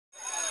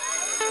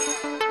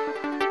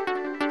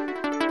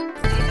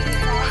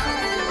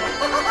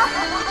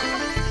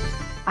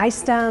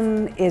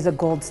iSTEM is a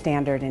gold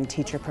standard in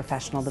teacher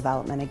professional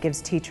development. It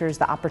gives teachers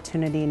the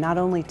opportunity not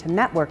only to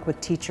network with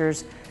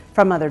teachers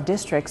from other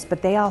districts,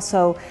 but they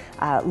also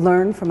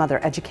learn from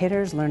other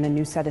educators, learn a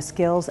new set of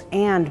skills,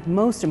 and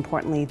most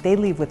importantly, they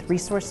leave with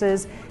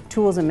resources,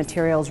 tools, and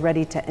materials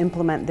ready to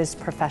implement this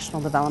professional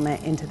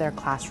development into their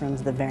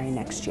classrooms the very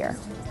next year.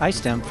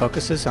 iSTEM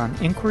focuses on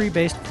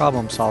inquiry-based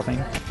problem solving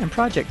and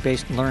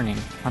project-based learning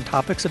on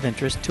topics of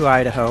interest to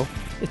Idaho,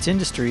 its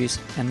industries,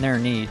 and their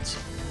needs.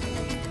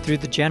 Through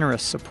the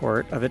generous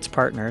support of its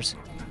partners,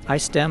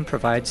 iSTEM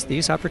provides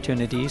these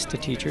opportunities to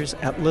teachers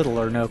at little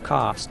or no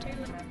cost.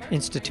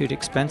 Institute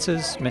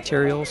expenses,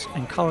 materials,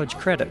 and college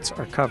credits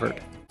are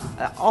covered.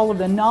 All of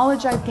the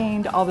knowledge I've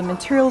gained, all the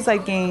materials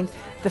I've gained,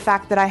 the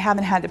fact that I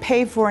haven't had to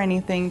pay for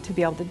anything to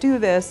be able to do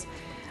this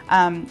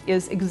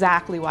is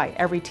exactly why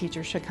every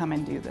teacher should come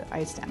and do the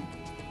iSTEM.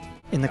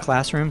 In the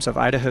classrooms of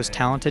Idaho's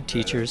talented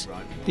teachers,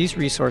 these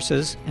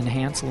resources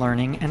enhance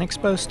learning and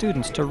expose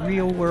students to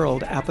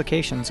real-world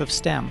applications of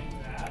STEM.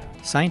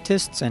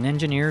 Scientists and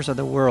engineers are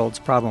the world's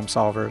problem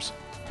solvers,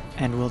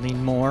 and we'll need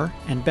more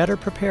and better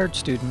prepared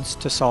students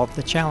to solve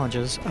the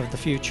challenges of the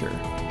future.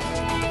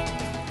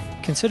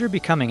 Consider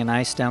becoming an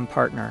iSTEM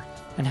partner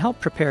and help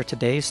prepare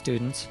today's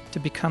students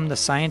to become the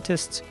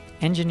scientists,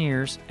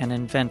 engineers, and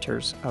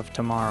inventors of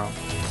tomorrow.